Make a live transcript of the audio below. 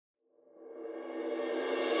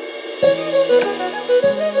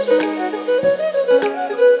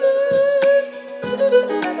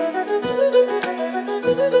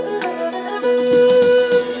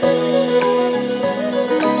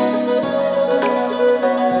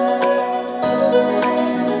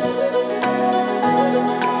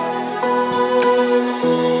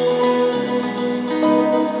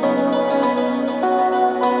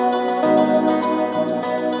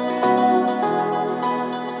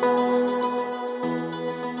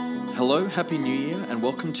Hello, Happy New Year, and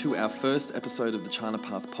welcome to our first episode of the China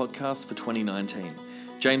Path podcast for 2019.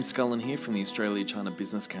 James Scullin here from the Australia-China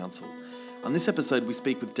Business Council. On this episode, we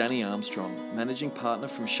speak with Danny Armstrong, Managing Partner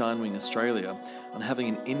from ShineWing Australia, on having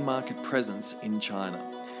an in-market presence in China.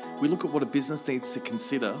 We look at what a business needs to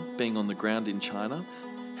consider being on the ground in China,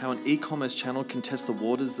 how an e-commerce channel can test the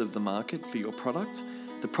waters of the market for your product,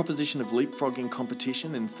 the proposition of leapfrogging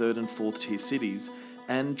competition in third and fourth tier cities,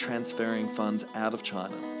 and transferring funds out of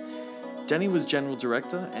China. Danny was General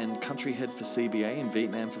Director and Country Head for CBA in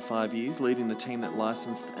Vietnam for 5 years, leading the team that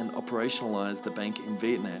licensed and operationalised the bank in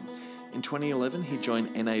Vietnam. In 2011, he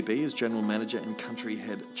joined NAB as General Manager and Country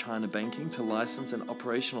Head China Banking to license and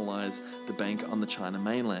operationalise the bank on the China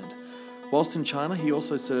mainland. Whilst in China, he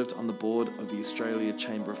also served on the board of the Australia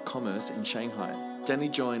Chamber of Commerce in Shanghai. Danny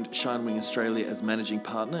joined ShineWing Australia as Managing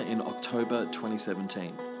Partner in October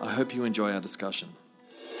 2017. I hope you enjoy our discussion.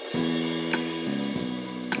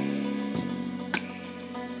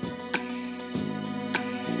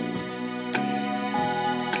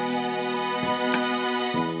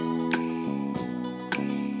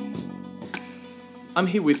 I'm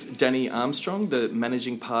here with Danny Armstrong, the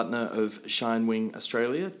Managing Partner of ShineWing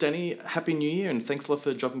Australia. Danny, Happy New Year, and thanks a lot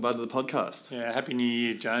for dropping by to the podcast. Yeah, Happy New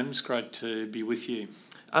Year, James. Great to be with you.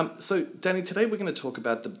 So, Danny, today we're going to talk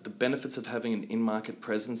about the benefits of having an in-market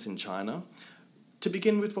presence in China. To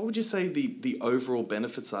begin with, what would you say the overall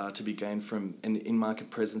benefits are to be gained from an in-market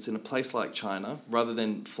presence in a place like China, rather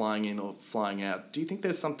than flying in or flying out? Do you think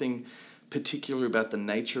there's something particular about the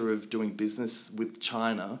nature of doing business with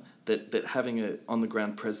China that having an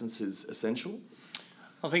on-the-ground presence is essential?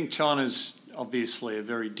 I think China's obviously a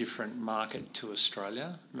very different market to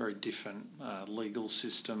Australia, very different legal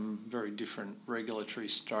system, very different regulatory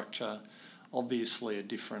structure, obviously a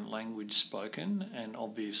different language spoken, and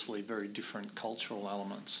obviously very different cultural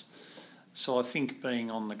elements. So I think being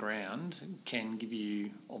on the ground can give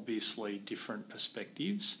you obviously different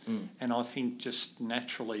perspectives. And I think just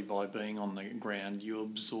naturally by being on the ground, you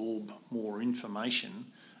absorb more information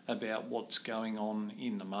about what's going on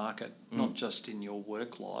in the market, not just in your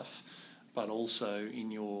work life, but also in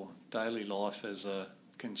your daily life as a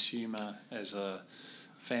consumer, as a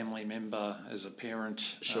family member, as a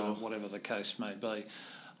parent, whatever the case may be.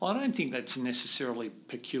 I don't think that's necessarily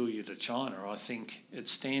peculiar to China. I think it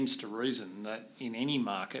stands to reason that in any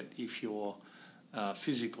market, if you're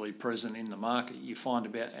physically present in the market, you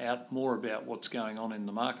find out more about what's going on in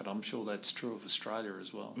the market. I'm sure that's true of Australia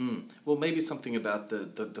as well. Well, maybe something about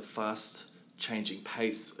the fast-changing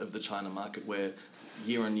pace of the China market, where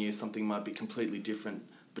year on year something might be completely different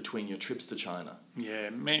between your trips to China. Yeah,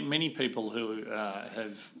 many people who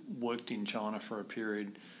have worked in China for a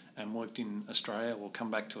period and worked in Australia or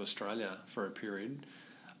come back to Australia for a period,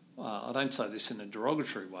 I don't say this in a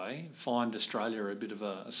derogatory way, find Australia a bit of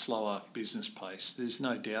a slower business pace. There's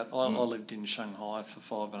no doubt. I lived in Shanghai for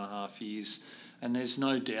 5.5 years, and there's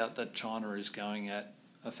no doubt that China is going at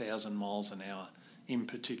 1,000 miles an hour, in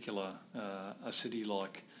particular a city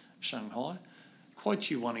like Shanghai.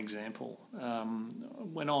 Quote you one example.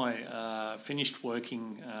 When I finished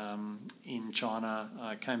working in China,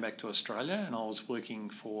 I came back to Australia and I was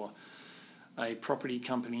working for a property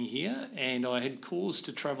company here, and I had cause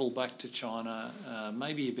to travel back to China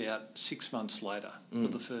maybe about 6 months later for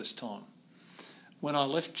the first time. When I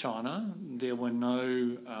left China, there were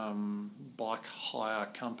no bike hire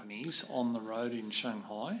companies on the road in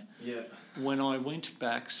Shanghai. Yeah. When I went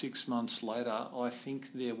back 6 months later, I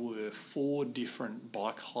think there were 4 different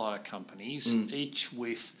bike hire companies, each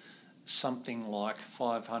with something like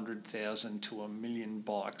 500,000 to 1 million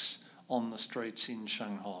bikes on the streets in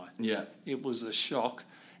Shanghai. Yeah. It was a shock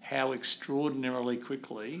how extraordinarily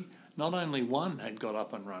quickly not only one had got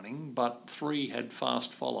up and running, but 3 had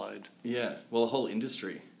fast followed. Yeah, well, a whole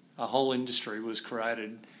industry. A whole industry was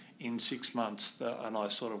created in 6 months, and I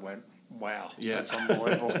sort of went, wow, that's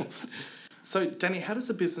unbelievable. So, Danny, how does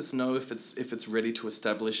a business know if it's ready to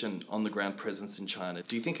establish an on-the-ground presence in China?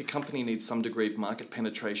 Do you think a company needs some degree of market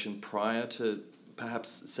penetration prior to perhaps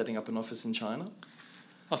setting up an office in China?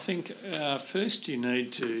 I think first you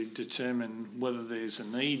need to determine whether there's a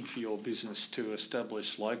need for your business to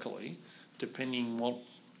establish locally, depending what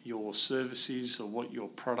your service is or what your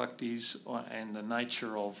product is, and the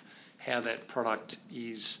nature of how that product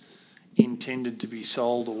is intended to be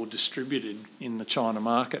sold or distributed in the China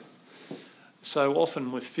market. So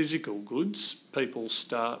often with physical goods, people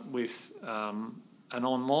start with an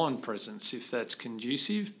online presence if that's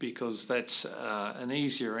conducive, because that's an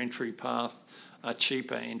easier entry path, a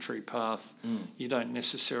cheaper entry path. You don't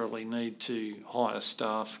necessarily need to hire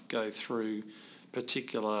staff, go through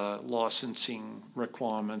particular licensing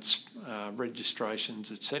requirements,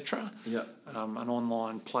 registrations, etc. Yeah. An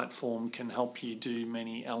online platform can help you do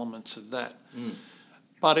many elements of that.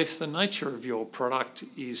 But if the nature of your product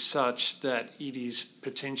is such that it is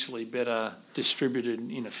potentially better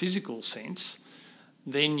distributed in a physical sense,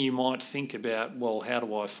 then you might think about, well, how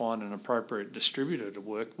do I find an appropriate distributor to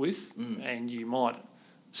work with? And you might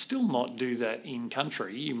still not do that in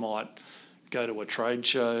country. You might go to a trade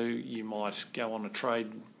show, you might go on a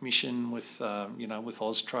trade mission with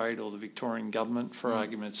Austrade or the Victorian government, for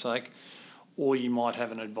argument's sake, or you might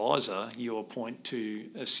have an advisor you appoint to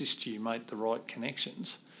assist you make the right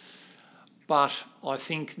connections. But I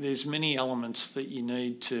think there's many elements that you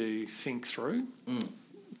need to think through.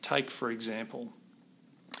 Take, for example,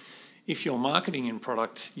 if you're marketing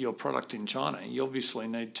your product in China, you obviously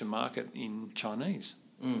need to market in Chinese,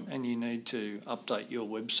 and you need to update your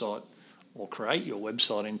website or create your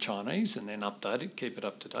website in Chinese and then update it, keep it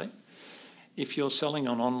up to date. If you're selling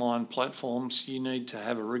on online platforms, you need to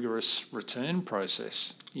have a rigorous return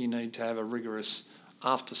process. You need to have a rigorous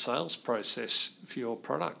after-sales process for your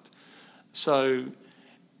product. So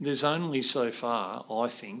there's only so far, I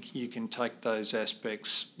think, you can take those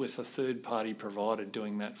aspects with a third-party provider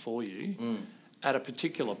doing that for you. At a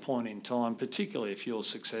particular point in time, particularly if you're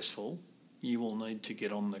successful, you will need to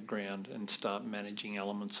get on the ground and start managing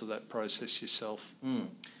elements of that process yourself.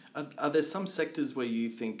 Are there some sectors where you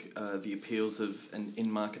think the appeals of an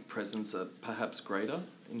in-market presence are perhaps greater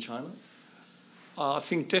in China? I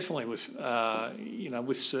think definitely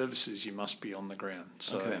with services you must be on the ground.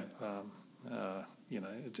 So,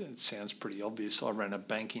 it sounds pretty obvious. I ran a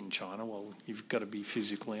bank in China. Well, you've got to be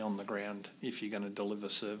physically on the ground if you're going to deliver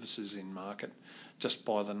services in market, just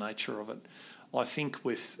by the nature of it. I think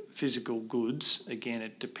with physical goods, again,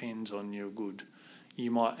 it depends on your good.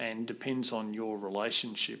 And depends on your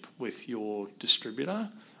relationship with your distributor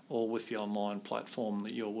or with the online platform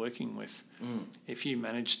that you're working with. If you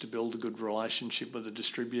manage to build a good relationship with a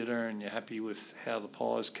distributor and you're happy with how the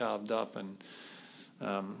pie's carved up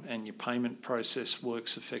and your payment process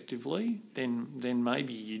works effectively, then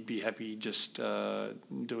maybe you'd be happy just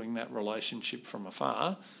doing that relationship from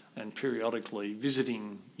afar and periodically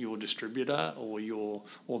visiting your distributor or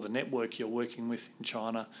the network you're working with in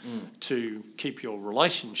China to keep your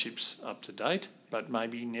relationships up to date, but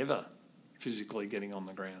maybe never physically getting on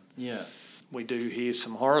the ground. Yeah. We do hear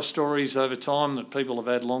some horror stories over time that people have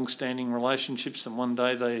had long-standing relationships and one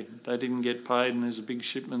day they didn't get paid and there's a big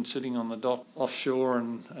shipment sitting on the dock offshore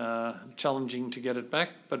and challenging to get it back.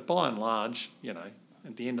 But by and large,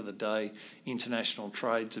 at the end of the day, international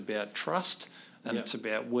trade's about trust. And it's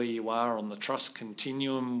about where you are on the trust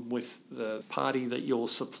continuum with the party that you're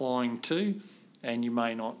supplying to, and you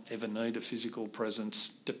may not ever need a physical presence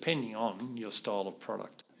depending on your style of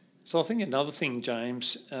product. So I think another thing,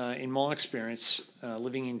 James, in my experience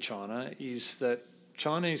living in China, is that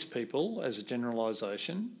Chinese people, as a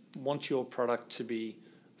generalisation, want your product to be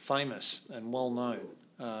famous and well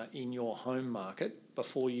known in your home market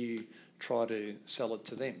before you try to sell it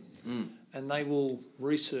to them. And they will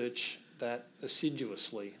research that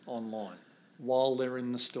assiduously online while they're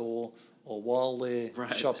in the store or while they're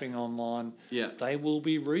shopping online. They will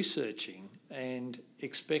be researching and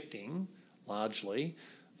expecting largely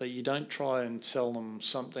that you don't try and sell them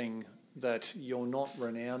something that you're not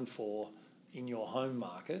renowned for in your home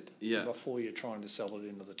market before you're trying to sell it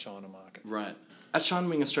into the China market. Right. At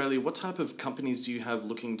ShineWing Australia, what type of companies do you have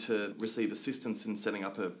looking to receive assistance in setting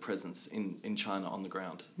up a presence in China on the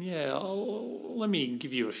ground? Yeah, let me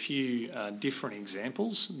give you a few different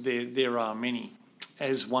examples. There are many.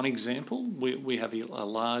 As one example, we have a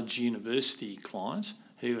large university client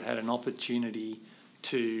who had an opportunity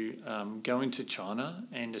to go into China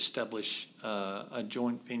and establish a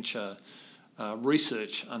joint venture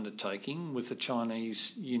research undertaking with a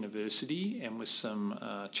Chinese university and with some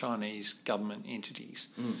Chinese government entities.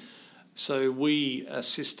 So we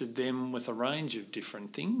assisted them with a range of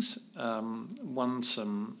different things. One,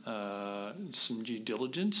 some due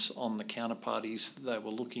diligence on the counterparties that they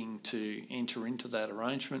were looking to enter into that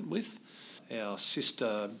arrangement with. Our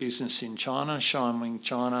sister business in China, ShineWing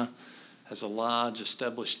China, has a large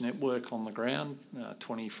established network on the ground,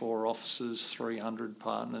 24 offices, 300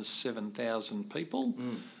 partners, 7,000 people,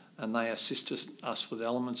 and they assist us with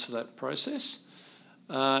elements of that process.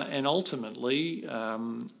 And ultimately,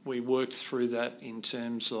 we worked through that in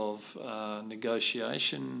terms of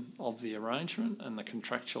negotiation of the arrangement and the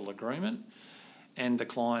contractual agreement. And the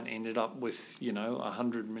client ended up with,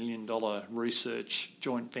 $100 million research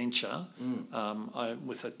joint venture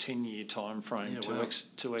with a 10-year time frame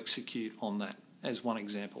to execute on that, as one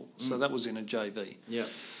example. So that was in a JV. Yeah.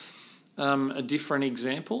 A different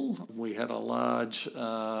example, we had a large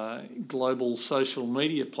global social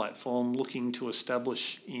media platform looking to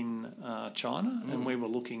establish in China, and we were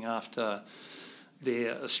looking after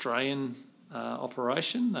their Australian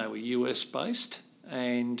operation. They were US-based.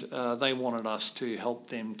 And they wanted us to help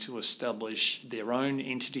them to establish their own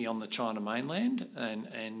entity on the China mainland,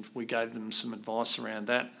 and we gave them some advice around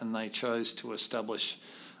that, and they chose to establish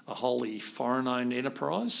a wholly foreign-owned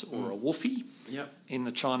enterprise, or a WOFE, in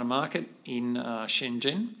the China market in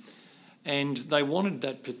Shenzhen. And they wanted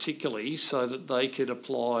that particularly so that they could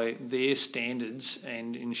apply their standards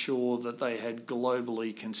and ensure that they had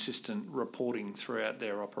globally consistent reporting throughout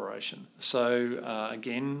their operation. So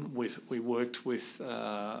again, we worked with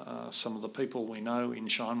some of the people we know in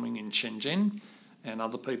ShineWing in Shenzhen and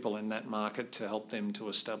other people in that market to help them to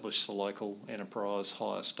establish the local enterprise,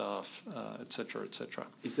 hire staff, etc., etc.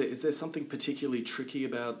 Is there something particularly tricky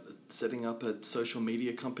about setting up a social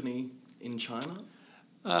media company in China?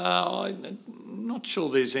 I'm not sure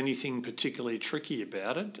there's anything particularly tricky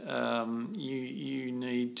about it. You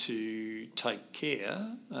need to take care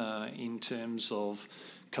in terms of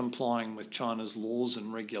complying with China's laws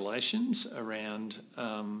and regulations around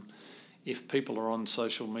if people are on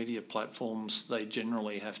social media platforms, they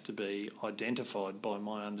generally have to be identified, by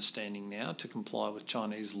my understanding now, to comply with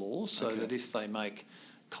Chinese laws, so that if they make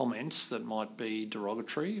comments that might be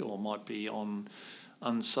derogatory or might be on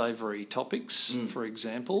unsavoury topics, for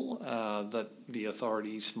example, that the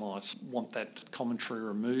authorities might want that commentary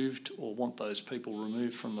removed or want those people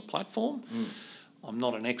removed from the platform. I'm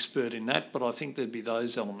not an expert in that, but I think there'd be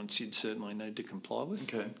those elements you'd certainly need to comply with.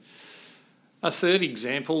 Okay. A third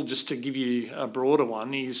example, just to give you a broader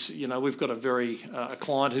one, is we've got a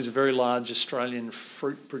client who's a very large Australian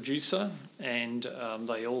fruit producer, and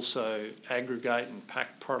they also aggregate and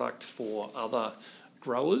pack product for other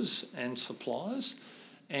growers and suppliers.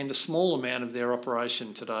 And a small amount of their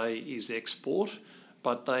operation today is export,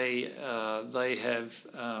 but they have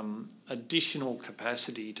additional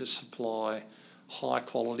capacity to supply high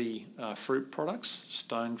quality fruit products,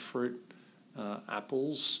 stone fruit,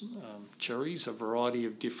 apples, cherries, a variety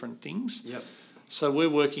of different things. Yep. So we're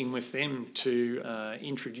working with them to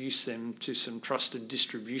introduce them to some trusted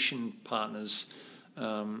distribution partners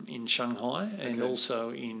in Shanghai and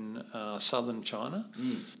also in southern China,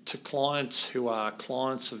 to clients who are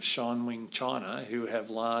clients of ShineWing China, who have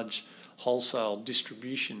large wholesale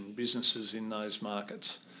distribution businesses in those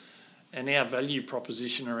markets. And our value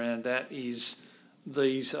proposition around that is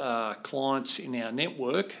these are clients in our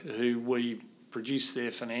network who we produce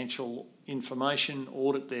their financial information,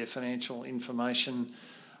 audit their financial information,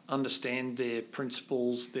 understand their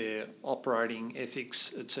principles, their operating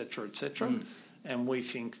ethics, etc., etc. And we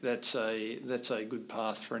think that's a good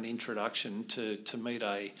path for an introduction to meet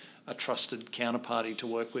a trusted counterparty to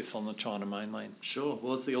work with on the China mainland. Sure.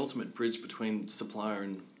 Well, it's the ultimate bridge between supplier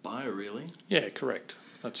and buyer, really. Yeah, correct.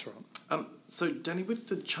 That's right. So, Danny, with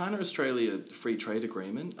the China-Australia free trade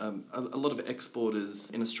agreement, a lot of exporters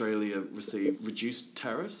in Australia receive reduced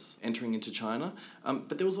tariffs entering into China,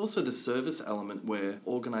 but there was also the service element where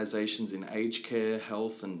organisations in aged care,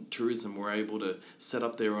 health and tourism were able to set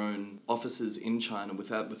up their own offices in China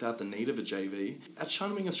without the need of a JV. At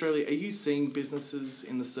ShineWing Australia, are you seeing businesses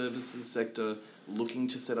in the services sector looking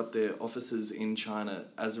to set up their offices in China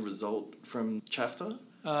as a result from CHAFTA?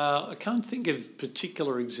 I can't think of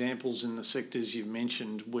particular examples in the sectors you've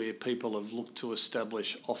mentioned where people have looked to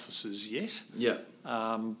establish offices yet. Yeah.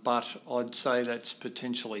 But I'd say that's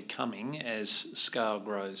potentially coming as scale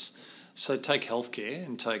grows. So take healthcare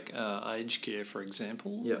and take aged care, for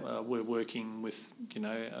example. Yeah. We're working with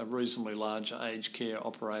a reasonably large aged care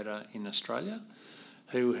operator in Australia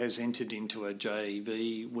who has entered into a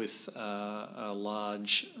JV with a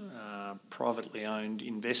large privately owned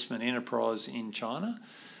investment enterprise in China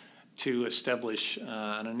to establish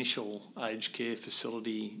an initial aged care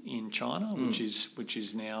facility in China, which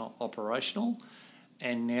is now operational,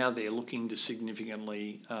 and now they're looking to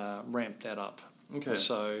significantly ramp that up. Okay.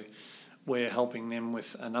 So we're helping them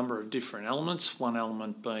with a number of different elements, one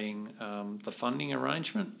element being the funding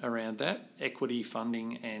arrangement around that, equity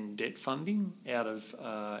funding and debt funding out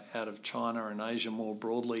of China and Asia more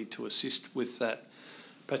broadly to assist with that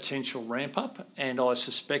potential ramp up. And I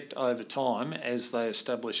suspect over time, as they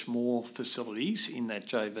establish more facilities in that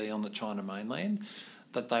JV on the China mainland,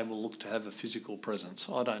 that they will look to have a physical presence.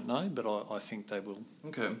 I don't know, but I think they will.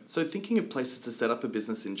 Okay. So thinking of places to set up a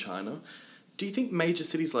business in China, do you think major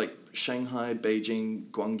cities like Shanghai,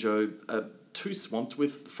 Beijing, Guangzhou are too swamped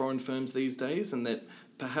with foreign firms these days, and that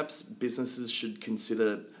perhaps businesses should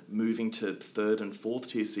consider moving to third and fourth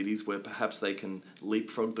tier cities where perhaps they can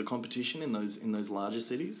leapfrog the competition in those larger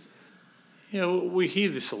cities? Yeah, we hear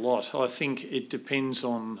this a lot. I think it depends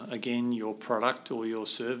on, again, your product or your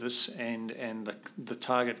service and the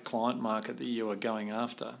target client market that you are going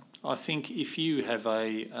after. I think if you have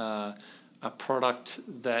a product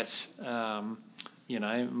that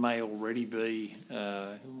may already be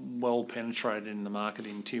well penetrated in the market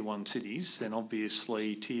in tier 1 cities, then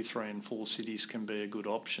obviously tier 3 and 4 cities can be a good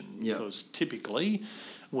option. Yep. Because typically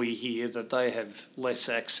we hear that they have less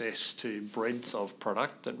access to breadth of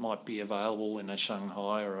product that might be available in a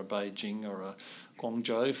Shanghai or a Beijing or a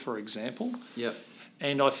Guangzhou, for example. Yep.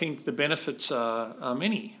 And I think the benefits are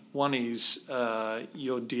many. One is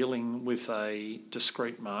you're dealing with a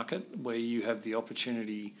discrete market where you have the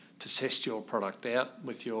opportunity to test your product out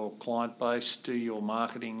with your client base, do your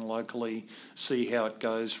marketing locally, see how it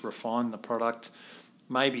goes, refine the product,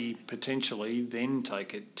 maybe potentially then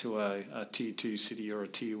take it to a tier 2 city or a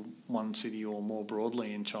tier 1 city or more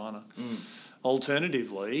broadly in China.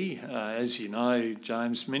 Alternatively, as you know,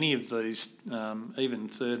 James, many of these, even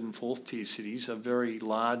third and fourth tier cities, are very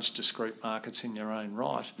large, discrete markets in their own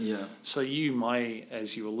right. Yeah. So you may,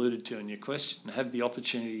 as you alluded to in your question, have the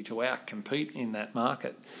opportunity to outcompete in that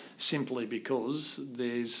market simply because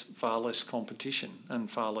there's far less competition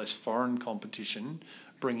and far less foreign competition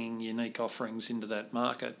bringing unique offerings into that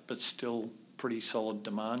market, but still pretty solid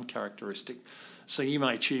demand characteristic. So you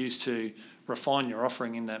may choose to refine your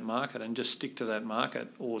offering in that market and just stick to that market,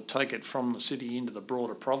 or take it from the city into the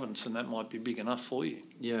broader province, and that might be big enough for you.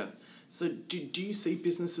 Yeah. So do you see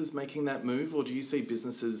businesses making that move, or do you see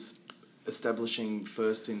businesses establishing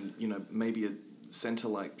first in, maybe a centre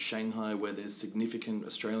like Shanghai where there's significant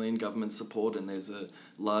Australian government support and there's a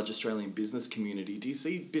large Australian business community? Do you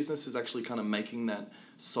see businesses actually kind of making that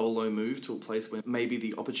solo move to a place where maybe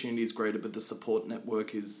the opportunity is greater but the support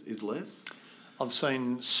network is less? I've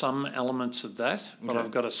seen some elements of that, but Okay. I've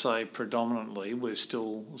got to say predominantly we're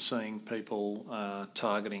still seeing people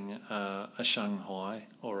targeting a Shanghai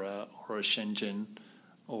or a Shenzhen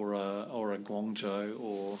or a Guangzhou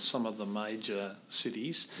or some of the major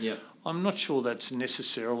cities. Yeah. I'm not sure that's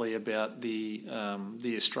necessarily about the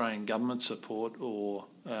Australian government support or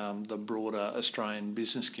the broader Australian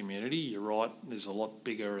business community. You're right, there's a lot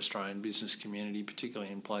bigger Australian business community,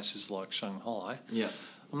 particularly in places like Shanghai. Yeah.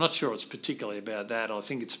 I'm not sure it's particularly about that. I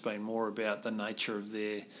think it's been more about the nature of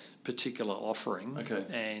their particular offering. Okay.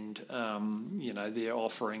 And, their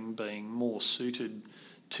offering being more suited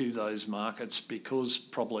to those markets because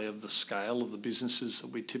probably of the scale of the businesses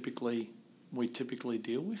that we typically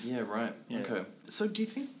deal with. Yeah, right. Yeah. Okay. So do you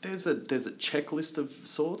think there's a checklist of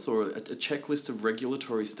sorts, or a checklist of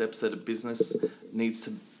regulatory steps that a business needs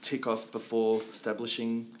to tick off before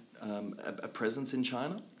establishing a presence in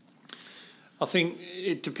China? I think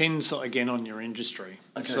it depends, again, on your industry.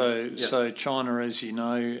 Okay. So China, as you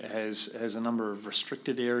know, has a number of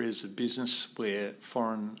restricted areas of business where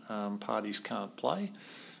foreign parties can't play.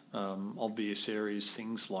 Obvious areas,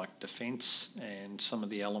 things like defence and some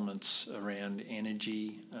of the elements around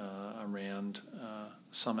energy, around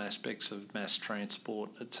some aspects of mass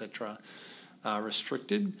transport, etc., are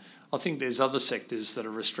restricted. I think there's other sectors that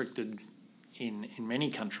are restricted in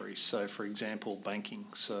many countries. So, for example, banking.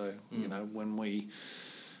 So, when we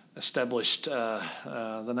established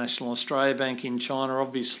the National Australia Bank in China,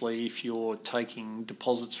 obviously if you're taking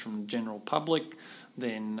deposits from the general public,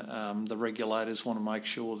 then the regulators want to make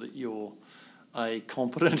sure that you're A,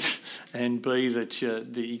 competent, and B, that you're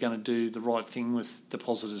going to do the right thing with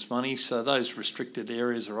depositors' money. So those restricted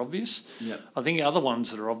areas are obvious. Yep. I think other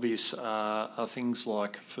ones that are obvious are things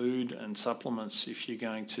like food and supplements. If you're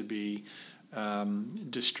going to be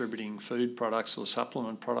distributing food products or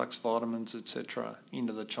supplement products, vitamins, etc.,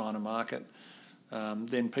 into the China market,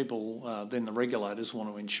 then the regulators want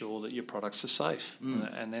to ensure that your products are safe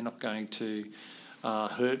and they're not going to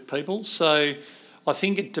hurt people. So I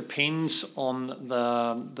think it depends on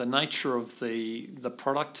the nature of the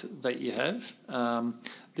product that you have.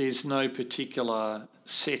 There's no particular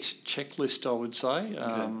set checklist, I would say.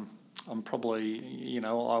 Okay. I'm probably,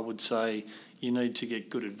 I would say you need to get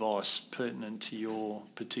good advice pertinent to your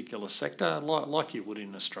particular sector, like you would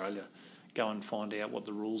in Australia. Go and find out what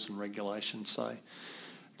the rules and regulations say.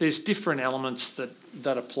 There's different elements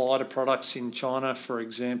that apply to products in China. For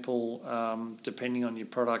example, depending on your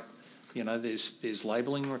product, there's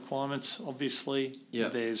labelling requirements, obviously. Yeah.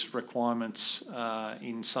 There's requirements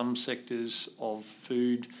in some sectors of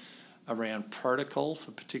food around protocol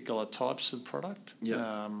for particular types of product.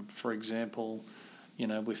 Yeah. For example,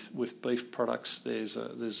 with beef products, there's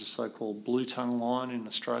a so-called blue tongue line in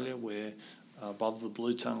Australia where above the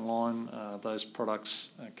blue tongue line, those products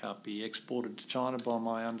can't be exported to China, by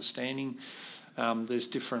my understanding. There's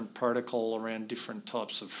different protocol around different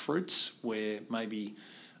types of fruits where maybe,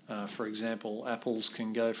 for example, apples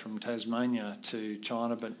can go from Tasmania to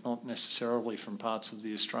China, but not necessarily from parts of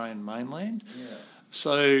the Australian mainland. Yeah.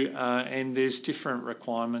 So, and there's different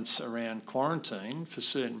requirements around quarantine for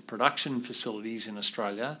certain production facilities in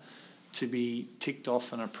Australia to be ticked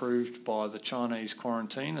off and approved by the Chinese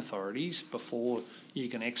quarantine authorities before you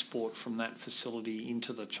can export from that facility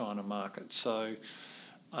into the China market. So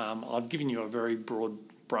I've given you a very broad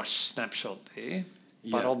brush snapshot there,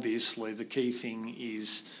 but obviously the key thing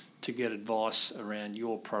is to get advice around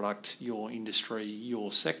your product, your industry,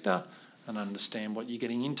 your sector, and understand what you're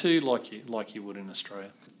getting into like you would in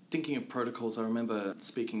Australia. Thinking of protocols, I remember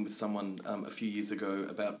speaking with someone a few years ago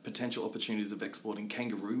about potential opportunities of exporting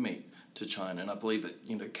kangaroo meat to China, and I believe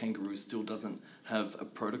that kangaroo still doesn't have a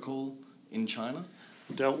protocol in China.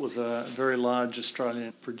 Dealt with a very large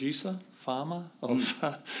Australian farmer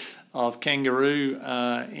of kangaroo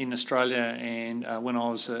in Australia, and when I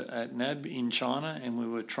was at NAB in China, and we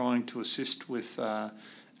were trying to assist with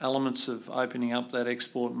elements of opening up that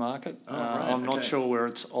export market. I'm not sure where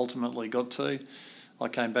it's ultimately got to. I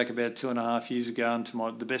came back about 2.5 years ago, and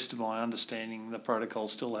to the best of my understanding, the protocol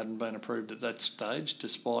still hadn't been approved at that stage,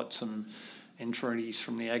 despite some entreaties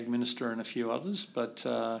from the Ag Minister and a few others. But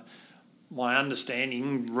my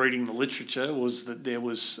understanding, reading the literature, was that there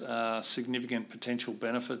was significant potential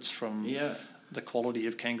benefits from the quality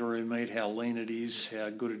of kangaroo meat, how lean it is, how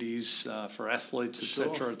good it is for athletes,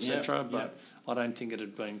 etc., etc. But I don't think it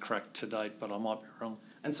had been cracked to date, but I might be wrong.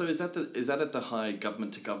 And so is that at the high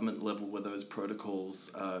government-to-government level where those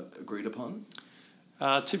protocols are agreed upon?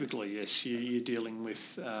 Typically, yes. You're dealing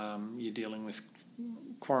with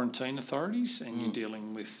quarantine authorities, and you're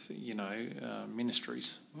dealing with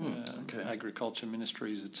ministries, agriculture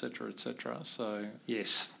ministries, etc., etc. So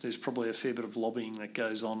yes, there's probably a fair bit of lobbying that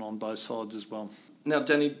goes on both sides as well. Now,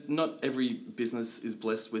 Danny, not every business is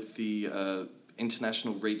blessed with the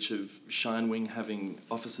international reach of ShineWing having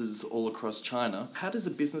offices all across China. How does a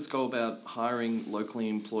business go about hiring locally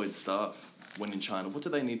employed staff when in China? What do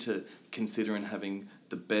they need to consider in having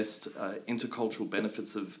the best intercultural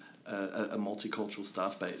benefits of a multicultural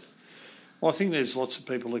staff base? Well, I think there's lots of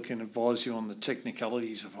people who can advise you on the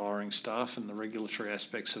technicalities of hiring staff and the regulatory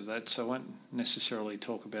aspects of that, so I won't necessarily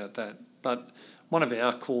talk about that. But one of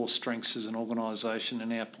our core strengths as an organisation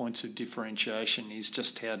and our points of differentiation is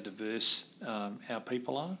just how diverse our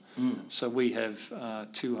people are. So we have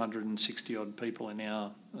 260-odd people in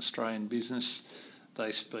our Australian business.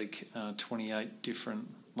 They speak 28 different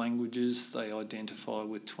languages. They identify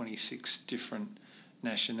with 26 different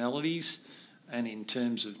nationalities. And in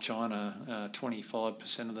terms of China,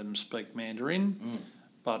 25% of them speak Mandarin,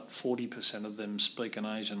 but 40% of them speak an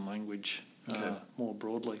Asian language more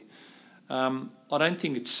broadly. I don't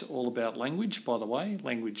think it's all about language, by the way.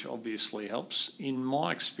 Language obviously helps. In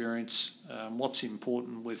my experience, what's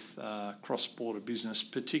important with cross-border business,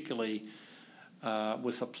 particularly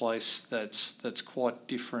with a place that's quite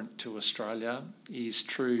different to Australia, is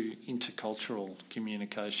true intercultural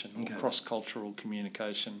communication, or cross-cultural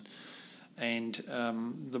communication. And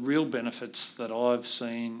the real benefits that I've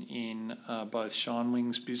seen in both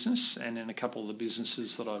ShineWing's business and in a couple of the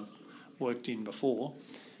businesses that I've worked in before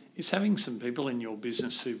is having some people in your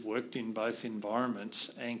business who've worked in both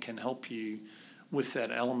environments and can help you with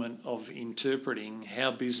that element of interpreting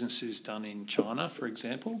how business is done in China, for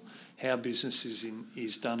example, how business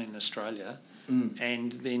is done in Australia,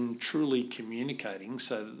 and then truly communicating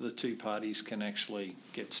so that the two parties can actually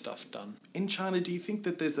get stuff done. In China, do you think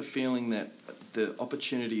that there's a feeling that the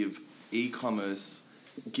opportunity of e-commerce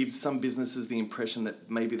gives some businesses the impression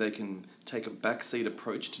that maybe they can take a backseat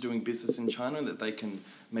approach to doing business in China, and that they can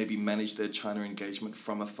maybe manage their China engagement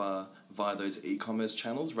from afar via those e-commerce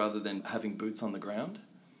channels rather than having boots on the ground?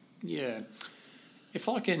 Yeah. If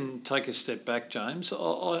I can take a step back, James,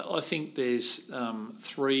 I think there's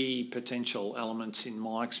three potential elements in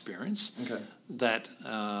my experience that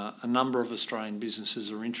a number of Australian businesses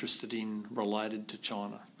are interested in related to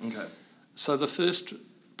China. So the first,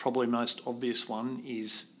 probably most obvious one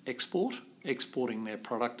is exporting their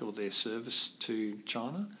product or their service to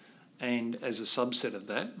China. And as a subset of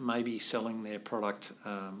that, maybe selling their product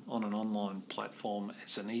on an online platform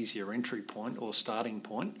as an easier entry point or starting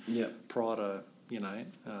point prior to,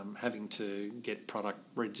 having to get product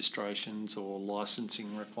registrations or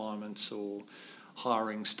licensing requirements or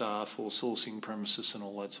hiring staff or sourcing premises and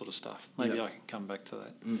all that sort of stuff. Maybe I can come back to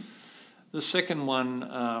that. The second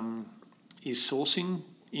one is sourcing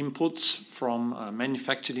inputs from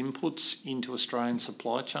manufactured inputs into Australian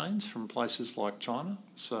supply chains from places like China.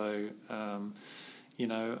 So, one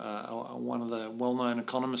of the well-known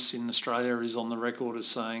economists in Australia is on the record as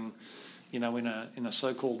saying, in a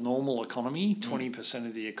so-called normal economy, 20%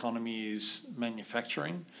 of the economy is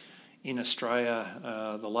manufacturing. In Australia,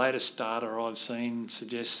 the latest data I've seen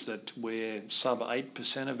suggests that we're sub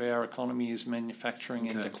 8% of our economy is manufacturing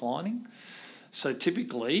and declining. So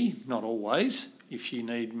typically, not always, if you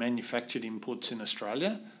need manufactured inputs in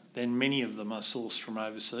Australia, then many of them are sourced from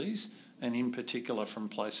overseas, and in particular from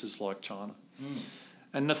places like China.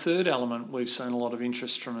 And the third element we've seen a lot of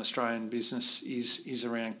interest from Australian business is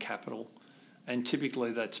around capital. And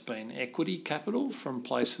typically that's been equity capital from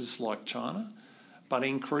places like China. But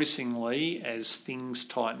increasingly, as things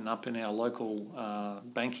tighten up in our local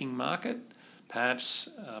banking market, perhaps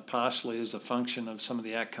partially as a function of some of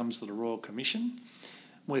the outcomes of the Royal Commission,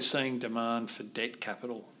 we're seeing demand for debt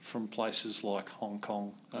capital from places like Hong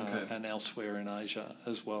Kong and elsewhere in Asia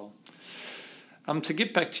as well. To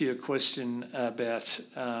get back to your question about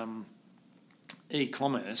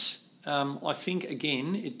e-commerce, I think,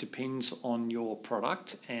 again, it depends on your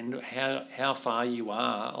product and how far you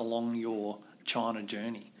are along your China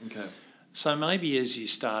journey. So maybe as you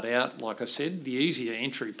start out, like I said, the easier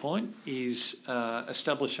entry point is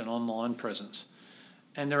establish an online presence.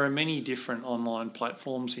 And there are many different online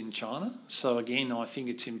platforms in China. So again, I think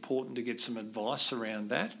it's important to get some advice around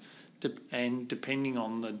that. And depending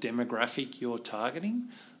on the demographic you're targeting,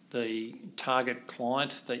 the target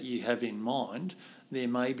client that you have in mind, there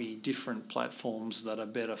may be different platforms that are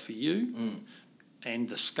better for you. And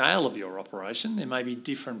the scale of your operation, there may be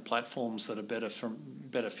different platforms that are better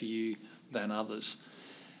for you than others.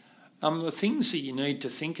 The things that you need to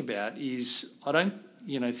think about is,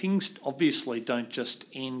 things obviously don't just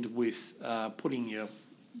end with putting your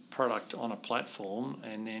product on a platform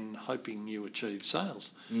and then hoping you achieve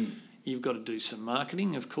sales. You've got to do some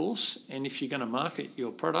marketing, of course, and if you're going to market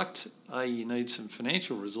your product, A, you need some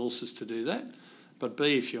financial resources to do that, but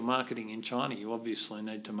B, if you're marketing in China, you obviously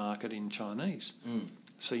need to market in Chinese.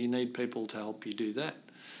 So you need people to help you do that.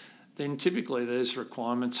 Then typically there's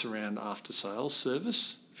requirements around after-sales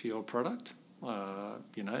service for your product.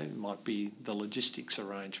 It might be the logistics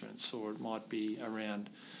arrangements, or it might be around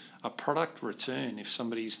a product return if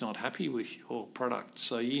somebody's not happy with your product.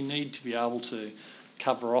 So you need to be able to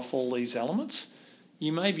cover off all these elements.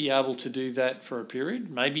 You may be able to do that for a period,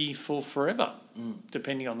 maybe for forever,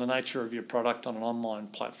 depending on the nature of your product on an online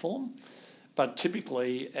platform. But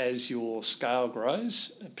typically, as your scale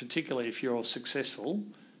grows, particularly if you're successful,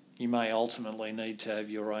 you may ultimately need to have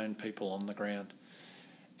your own people on the ground.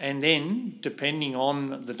 And then, depending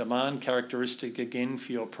on the demand characteristic again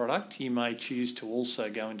for your product, you may choose to also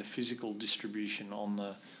go into physical distribution on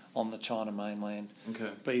the China mainland.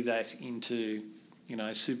 Be that into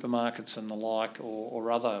supermarkets and the like,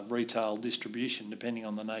 or other retail distribution, depending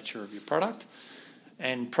on the nature of your product.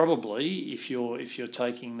 And probably if you're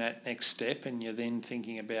taking that next step and you're then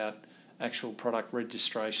thinking about actual product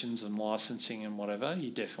registrations and licensing and whatever, you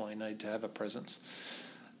definitely need to have a presence.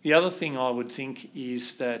 The other thing I would think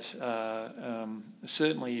is that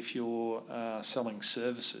certainly if you're selling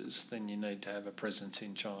services, then you need to have a presence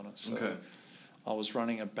in China. So I was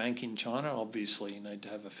running a bank in China. Obviously, you need to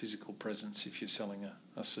have a physical presence if you're selling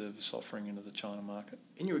a service offering into the China market.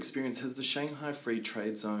 In your experience, has the Shanghai Free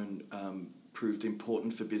Trade Zone proved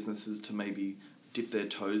important for businesses to maybe dip their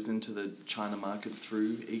toes into the China market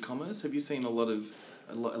through e-commerce? Have you seen a lot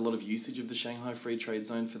of usage of the Shanghai Free Trade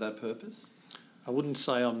Zone for that purpose? I wouldn't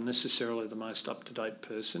say I'm necessarily the most up-to-date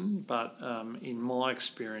person, but in my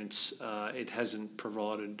experience, it hasn't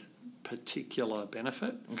provided particular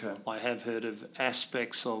benefit. I have heard of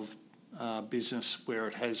aspects of business where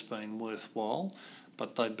it has been worthwhile,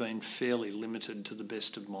 but they've been fairly limited to the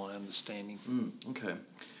best of my understanding.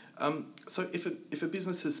 So if a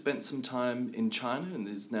business has spent some time in China and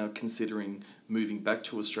is now considering moving back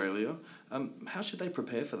to Australia, how should they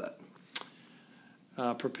prepare for that?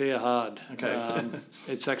 Prepare hard.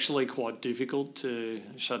 It's actually quite difficult to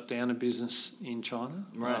shut down a business in China.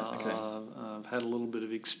 I've had a little bit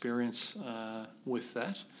of experience with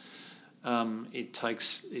that. It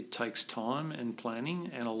takes time and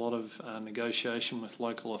planning and a lot of negotiation with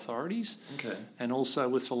local authorities, and also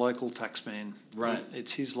with the local taxman. Right.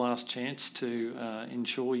 It's his last chance to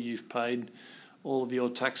ensure you've paid all of your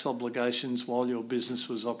tax obligations while your business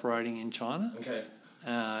was operating in China. Okay.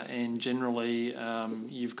 And generally,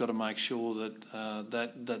 you've got to make sure that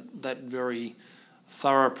that very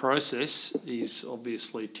thorough process is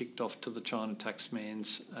obviously ticked off to the China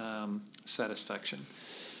taxman's satisfaction.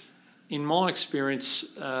 In my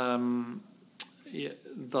experience,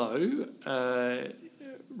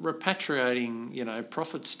 repatriating,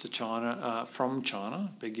 profits to China from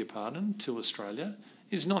China, to Australia,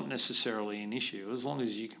 is not necessarily an issue as long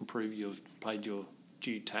as you can prove you've paid your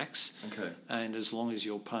due tax. Okay. And as long as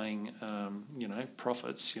you're paying,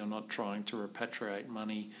 profits, you're not trying to repatriate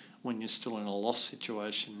money when you're still in a loss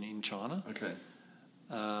situation in China. Okay.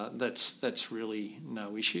 That's really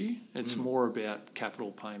no issue. It's more about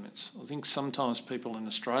capital payments. I think sometimes people in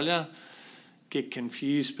Australia get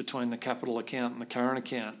confused between the capital account and the current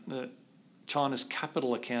account. China's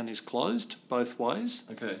capital account is closed both ways.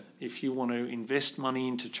 Okay. If you want to invest money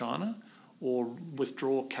into China or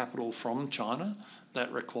withdraw capital from China,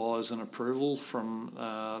 that requires an approval from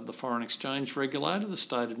the foreign exchange regulator, the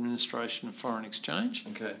State Administration of Foreign Exchange.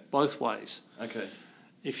 Okay. Both ways. Okay.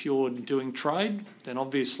 If you're doing trade, then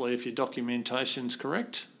obviously if your documentation's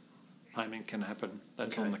correct, payment can happen.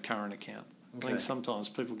 That's on the current account. I think sometimes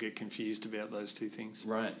people get confused about those two things.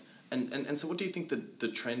 Right. And so what do you think the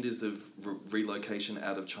trend is of relocation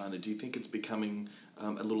out of China? Do you think it's becoming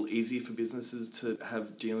a little easier for businesses to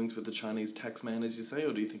have dealings with the Chinese taxman, as you say,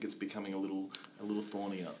 or do you think it's becoming a little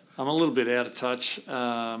thornier? I'm a little bit out of touch.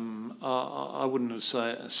 I wouldn't have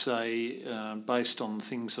say based on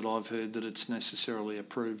things that I've heard that it's necessarily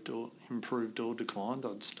improved or declined.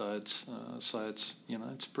 I'd say it's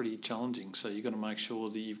pretty challenging. So you've got to make sure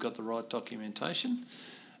that you've got the right documentation,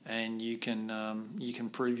 and you can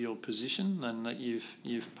prove your position and that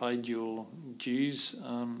you've paid your dues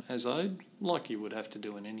as owed, like you would have to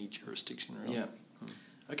do in any jurisdiction, really. Yeah.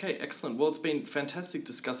 Okay, excellent. Well, it's been fantastic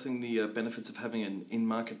discussing the benefits of having an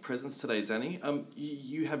in-market presence today, Danny.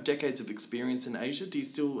 You have decades of experience in Asia. Do you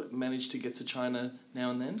still manage to get to China now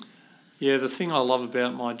and then? Yeah, the thing I love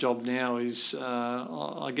about my job now is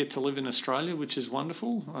I get to live in Australia, which is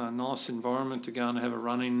wonderful. A nice environment to go and have a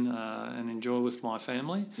run in and enjoy with my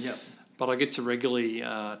family. Yep. But I get to regularly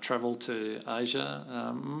travel to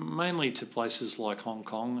Asia, mainly to places like Hong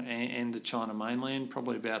Kong and the China mainland,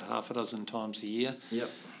 probably about half a dozen times a year.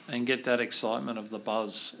 Yep. And get that excitement of the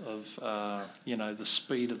buzz of, the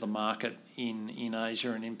speed of the market in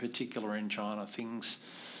Asia and in particular in China. Things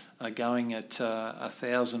are going at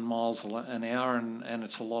 1,000 miles an hour and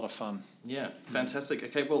it's a lot of fun. Yeah, fantastic.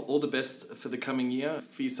 Okay, well, all the best for the coming year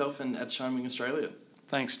for yourself and at ShineWing Australia.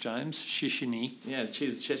 Thanks, James. Shishini. Yeah,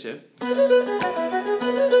 cheers. Cheers, yeah.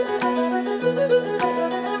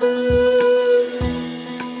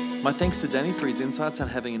 My thanks to Danny for his insights on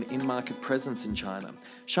having an in-market presence in China.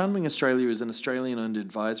 ShineWing Australia is an Australian-owned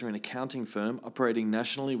advisory and accounting firm operating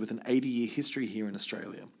nationally with an 80-year history here in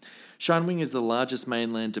Australia. ShineWing is the largest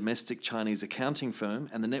mainland domestic Chinese accounting firm,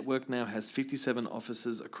 and the network now has 57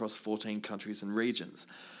 offices across 14 countries and regions.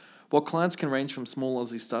 While clients can range from small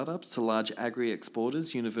Aussie startups to large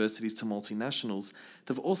agri-exporters, universities to multinationals,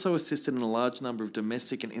 they've also assisted in a large number of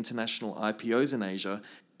domestic and international IPOs in Asia,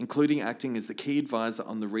 including acting as the key advisor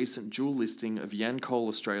on the recent dual listing of Yancoal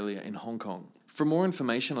Australia in Hong Kong. For more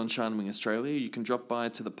information on ShineWing Australia, you can drop by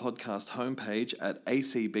to the podcast homepage at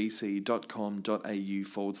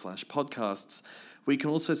acbc.com.au/podcasts, where you can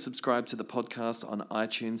also subscribe to the podcast on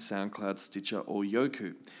iTunes, SoundCloud, Stitcher or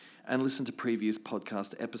Yoku, and listen to previous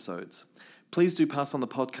podcast episodes. Please do pass on the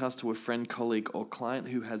podcast to a friend, colleague or client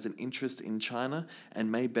who has an interest in China and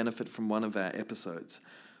may benefit from one of our episodes.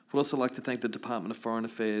 We'd also like to thank the Department of Foreign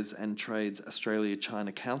Affairs and Trade's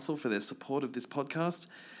Australia-China Council for their support of this podcast.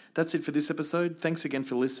 That's it for this episode. Thanks again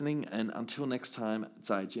for listening, and until next time,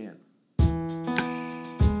 再见.